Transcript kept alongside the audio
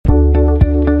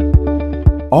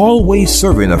always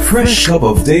serving a fresh cup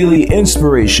of daily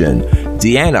inspiration,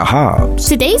 Deanna Hobbs.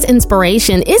 Today's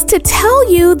inspiration is to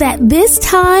tell you that this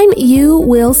time you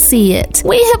will see it.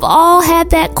 We have all had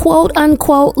that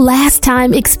quote-unquote last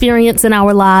time experience in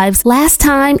our lives. Last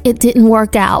time it didn't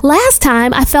work out. Last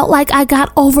time I felt like I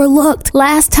got overlooked.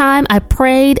 Last time I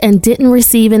prayed and didn't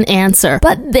receive an answer.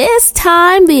 But this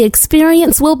time the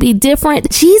experience will be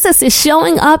different. Jesus is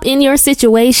showing up in your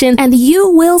situation and you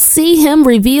will see him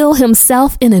reveal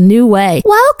himself in a new way.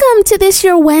 Welcome to this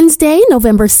your Wednesday,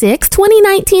 November 6th,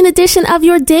 2019 edition of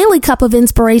your Daily Cup of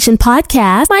Inspiration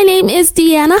podcast. My name is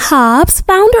Deanna Hobbs,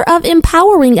 founder of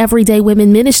Empowering Everyday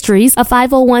Women Ministries, a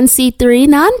 501c3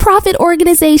 nonprofit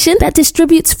organization that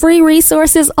distributes free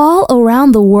resources all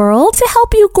around the world to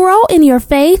help you grow in your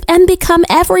faith and become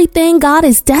everything God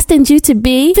has destined you to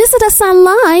be. Visit us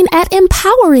online at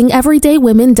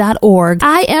empoweringeverydaywomen.org.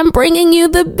 I am bringing you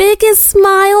the biggest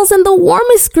smiles and the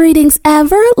warmest greetings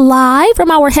ever, live from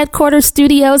our headquarters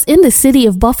studios in the city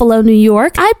of Buffalo, New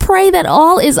York. I pray that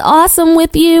all is awesome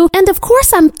with you. And of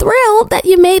course, I'm thrilled that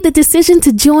you made the decision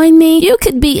to join me. You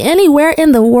could be anywhere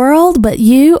in the world, but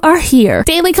you are here.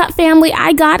 Daily Cup family,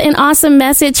 I got an awesome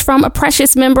message from a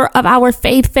precious member of our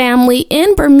faith family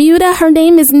in Bermuda. Her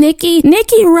name is Nikki.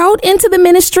 Nikki wrote into the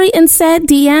ministry and said,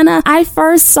 Deanna, I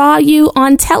first saw you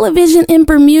on television in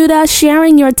Bermuda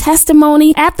sharing your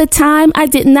testimony. At the time, I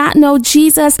did not know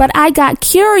Jesus, but I got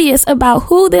curious about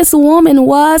who this woman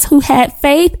was who had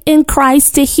faith in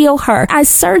Christ to heal her. I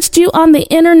searched you on the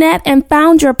internet and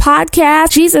found your podcast,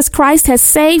 Jesus Christ Has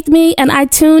Saved Me, and I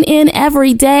tune in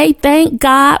every day. Thank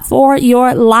God for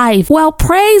your life. Well,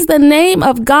 praise the name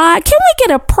of God. Can we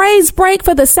get a praise break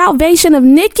for the salvation of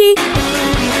Nikki?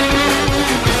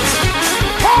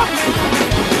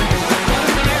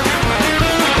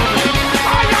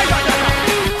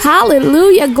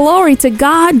 Hallelujah. Glory to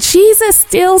God. Jesus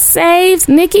still saves.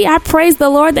 Nikki, I praise the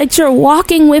Lord that you're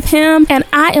walking with him. And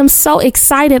I am so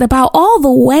excited about all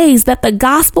the ways that the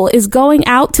gospel is going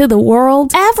out to the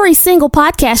world. Every single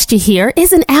podcast you hear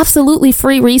is an absolutely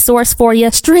free resource for you.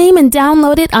 Stream and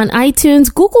download it on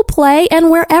iTunes, Google Play,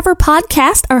 and wherever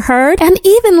podcasts are heard. And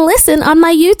even listen on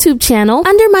my YouTube channel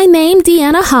under my name,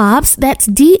 Deanna Hobbs. That's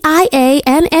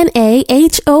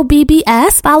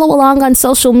DIANNAHOBBS. Follow along on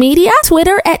social media,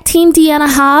 Twitter at Team Deanna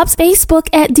Hobbs, Facebook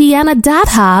at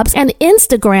Deanna.Hobbs, and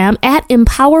Instagram at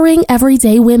Empowering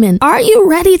Everyday Women. Are you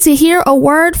ready to hear a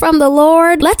word from the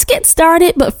Lord? Let's get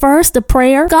started, but first a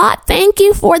prayer. God, thank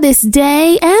you for this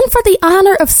day and for the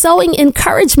honor of sowing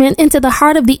encouragement into the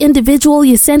heart of the individual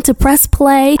you sent to press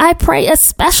play. I pray a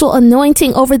special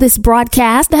anointing over this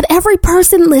broadcast that every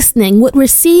person listening would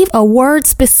receive a word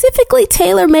specifically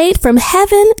tailor-made from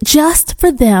heaven just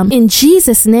for them. In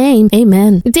Jesus' name,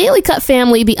 amen. Daily Cup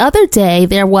family, the other day,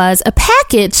 there was a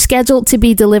package scheduled to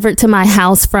be delivered to my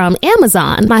house from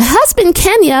Amazon. My husband,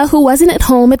 Kenya, who wasn't at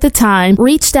home at the time,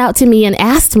 reached out to me and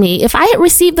asked me if I had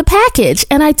received the package,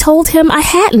 and I told him I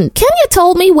hadn't. Kenya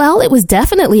told me, well, it was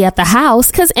definitely at the house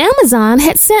because Amazon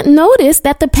had sent notice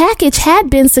that the package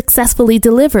had been successfully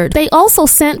delivered. They also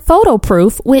sent photo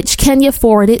proof, which Kenya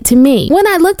forwarded to me. When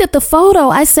I looked at the photo,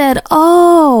 I said,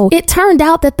 oh, it turned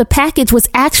out that the package was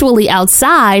actually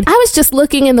outside. I was just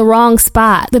looking in the wrong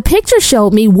spot. The picture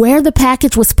showed me where the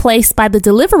package was placed by the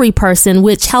delivery person,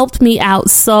 which helped me out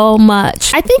so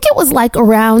much. I think it was like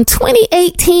around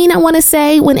 2018, I want to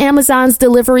say, when Amazon's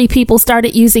delivery people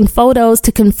started using photos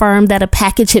to confirm that a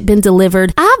package had been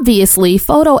delivered. Obviously,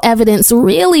 photo evidence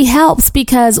really helps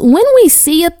because when we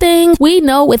see a thing, we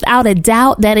know without a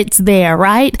doubt that it's there,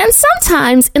 right? And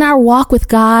sometimes in our walk with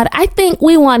God, I think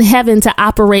we want heaven to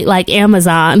operate like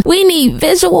Amazon. We need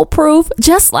visual proof,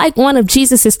 just like one of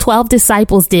Jesus's 12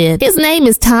 disciples did. His name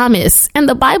is Thomas, and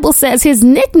the Bible says his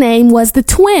nickname was the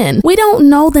twin. We don't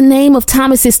know the name of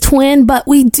Thomas's twin, but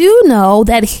we do know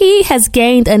that he has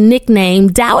gained a nickname,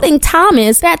 Doubting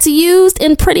Thomas, that's used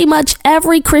in pretty much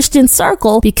every Christian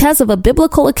circle because of a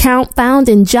biblical account found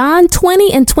in John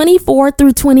 20 and 24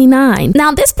 through 29.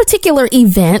 Now, this particular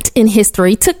event in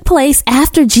history took place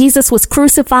after Jesus was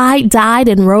crucified, died,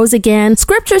 and rose again.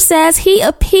 Scripture says he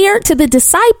appeared to the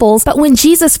disciples, but when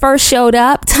Jesus first showed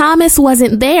up, Thomas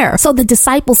wasn't there. So the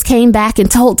disciples came back and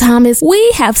told Thomas,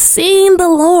 we have seen the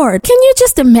Lord. Can you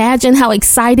just imagine how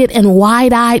excited and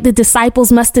wide-eyed the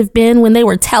disciples must have been when they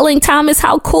were telling Thomas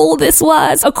how cool this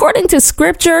was? According to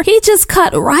scripture, he just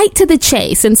cut right to the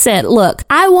chase and said, look,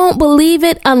 I won't believe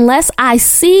it unless I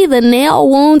see the nail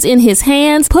wounds in his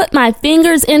hands, put my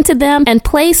fingers into them, and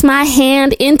place my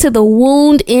hand into the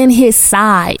wound in his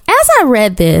side. As I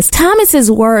read this,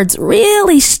 Thomas's words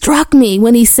really struck me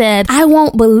when he said, I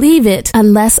won't believe it it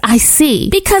unless I see.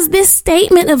 Because this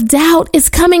statement of doubt is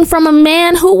coming from a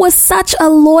man who was such a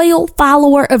loyal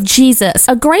follower of Jesus.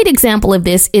 A great example of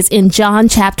this is in John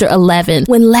chapter 11,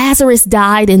 when Lazarus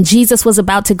died and Jesus was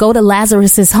about to go to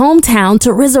Lazarus's hometown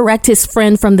to resurrect his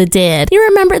friend from the dead. You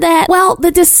remember that? Well,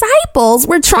 the disciples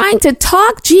were trying to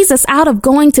talk Jesus out of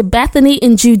going to Bethany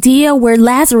in Judea where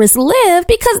Lazarus lived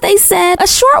because they said, a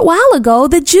short while ago,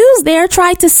 the Jews there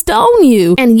tried to stone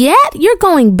you, and yet you're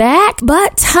going back.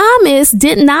 But Thomas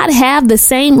did not have the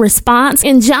same response.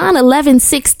 In John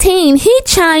 11:16, he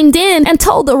chimed in and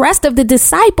told the rest of the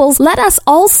disciples, let us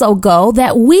also go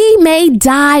that we may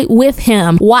die with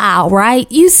him. Wow, right?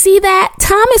 You see that?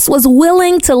 Thomas was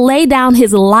willing to lay down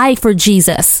his life for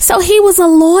Jesus. So he was a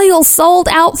loyal, sold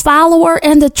out follower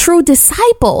and a true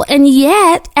disciple. And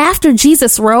yet, after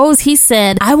Jesus rose, he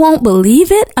said, I won't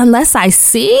believe it unless I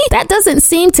see? That doesn't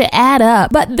seem to add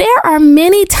up. But there are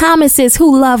many Thomases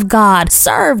who love God,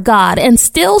 serve God, and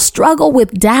still struggle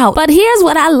with doubt. But here's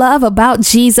what I love about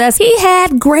Jesus. He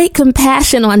had great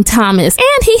compassion on Thomas,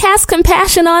 and he has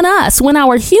compassion on us when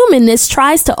our humanness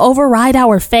tries to override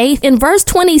our faith. In verse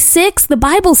 26, the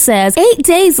Bible says, 8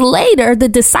 days later, the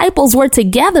disciples were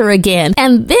together again.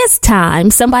 And this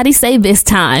time, somebody say this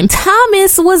time,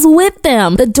 Thomas was with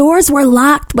them. The doors were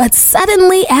locked, but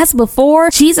suddenly, as before,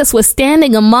 Jesus was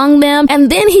standing among them. And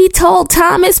then he told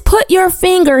Thomas, put your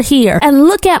finger here and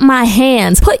look at my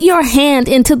hands. Put your hand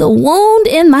into the wound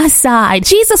in my side.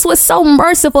 Jesus was so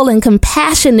merciful and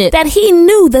compassionate that he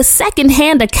knew the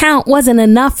second-hand account wasn't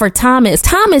enough for Thomas.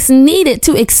 Thomas needed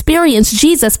to experience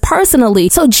Jesus personally,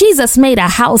 so Jesus made a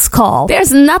house call.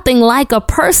 There's nothing like a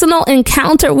personal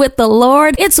encounter with the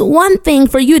Lord. It's one thing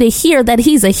for you to hear that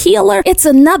he's a healer. It's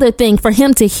another thing for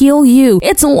him to heal you.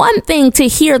 It's one thing to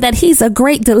hear that he's a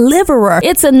great deliverer.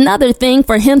 It's another thing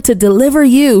for him to deliver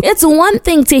you. It's one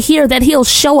thing to hear that he'll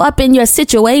show up in your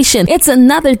situation. It's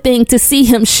another thing to see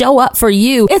him show up for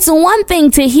you. It's one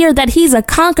thing to hear that he's a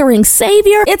conquering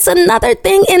savior. It's another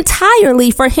thing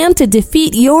entirely for him to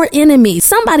defeat your enemies.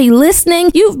 Somebody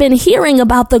listening, you've been hearing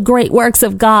about the great works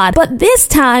of God, but this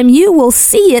time you will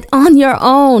see it on your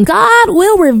own. God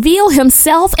will reveal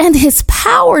himself and his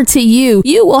power to you.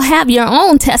 You will have your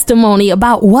own testimony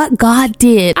about what God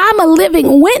did. I'm a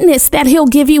living witness that he'll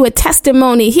give you a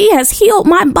testimony. He has healed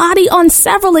my body on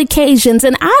several occasions,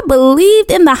 and I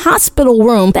believed in the hospital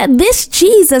room that this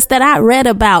Jesus that I read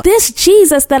about, this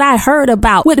Jesus that I heard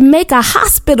about, would make a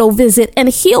hospital visit and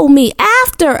heal me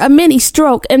after a mini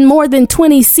stroke and more than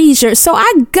 20 seizures. So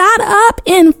I got up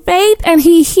in faith and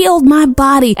he healed my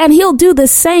body, and he'll do the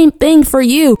same thing for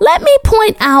you. Let me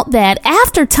point out that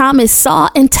after Thomas saw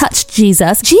and touched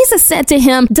Jesus, Jesus said to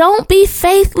him, don't be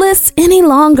faithless any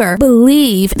longer.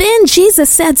 Believe. Then Jesus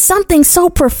said something so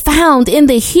profound in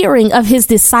the hearing of his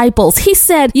disciples. He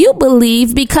said, you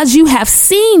believe because you have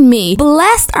seen me.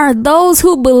 Blessed are those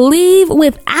who believe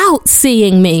without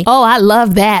seeing me. Oh, I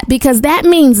love that, because that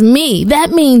means me.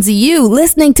 That means you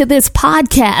listening to this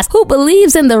podcast who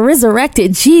believes in the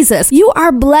resurrected Jesus. You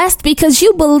are blessed because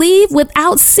you believe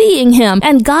without seeing him,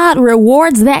 and God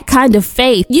rewards that kind of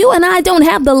faith. You and I don't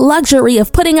have the luxury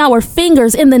of putting our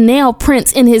fingers in the nail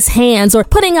prints in his hands or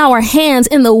putting our hands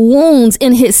in the wounds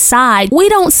in his side. We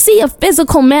don't see a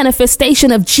physical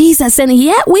manifestation of Jesus, and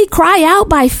yet we cry out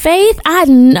by faith, I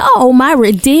know my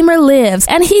Redeemer lives,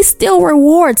 and he still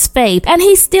rewards faith, and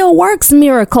he still works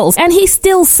miracles, and he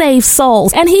still saves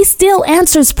souls, and he still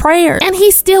answers prayer, and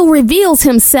he still reveals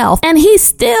himself, and he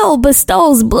still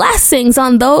bestows blessings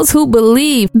on those who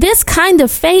believe. This kind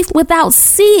of faith without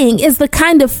seeing is the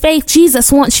kind of faith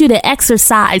Jesus wants you to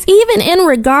exercise, even in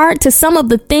regard to some of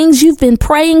the things you've been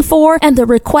praying for and the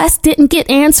request didn't get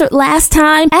answered last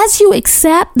time. As you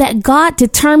accept that God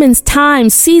determines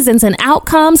times, seasons, and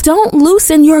outcomes, don't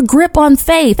loosen your grip on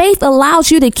faith. Faith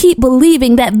allows you to keep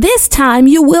believing that this time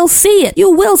you will see it.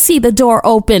 You will see the door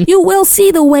open. You will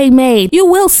see the way made. You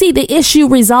will see the issue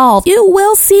resolved. You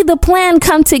will see the plan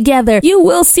come together. You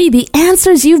will see the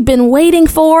answers you've been waiting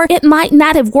for. It might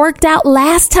not have worked out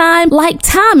last time. Like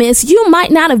Thomas, you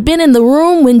might not have been in the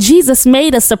room when Jesus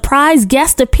made a surprise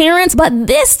guest appearance, but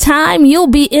this time you'll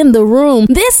be in the room.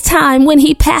 This time when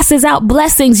he passes out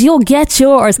blessings, you'll get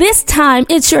yours. This time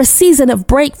it's your season of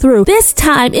breakthrough. This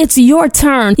time it's your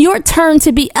turn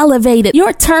to be elevated,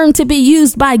 your turn to be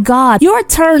used by God, your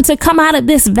turn to come out of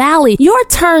this valley, your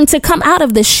turn to come out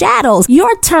of the shadows,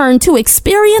 your turn to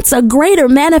experience a greater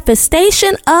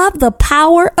manifestation of the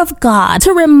power of God.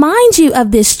 To remind you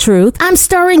of this truth, I'm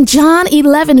stirring John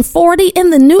 11:40 in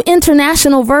the New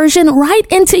International Version, right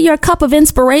into your cup of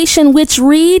inspiration, which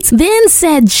reads, "Then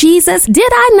said Jesus, did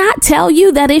I not tell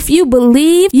you that if you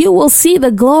believe, you will see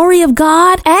the glory of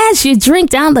God?" As you drink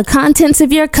down the contents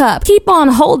of your cup, keep on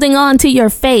holding on to your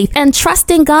faith and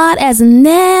trusting God as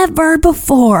never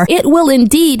before. It will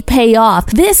indeed pay off.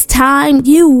 This time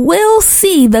you will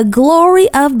see the glory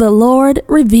of the Lord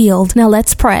revealed. Now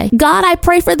let's pray. God, I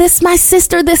pray for this my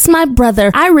sister, this my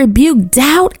brother. I rebuke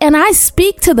doubt and I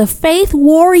speak to the faith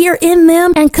warrior in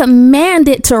them and command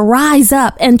it to rise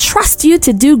up and trust you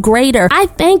to do greater. I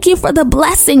thank you for the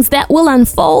blessings that will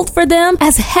unfold for them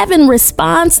as heaven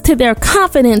responds to their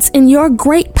confidence in your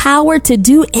great power to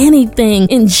do anything.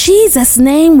 In Jesus'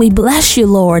 name we bless you,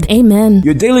 Lord. Amen.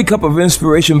 Your Daily Cup of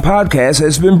Inspiration podcast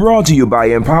has been brought to you by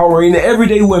Empowering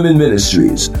Everyday Women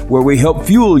Ministries, where we help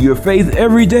fuel your faith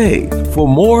every day. For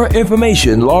more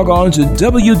information, log on to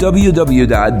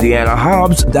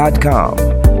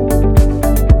www.deannahobbs.com.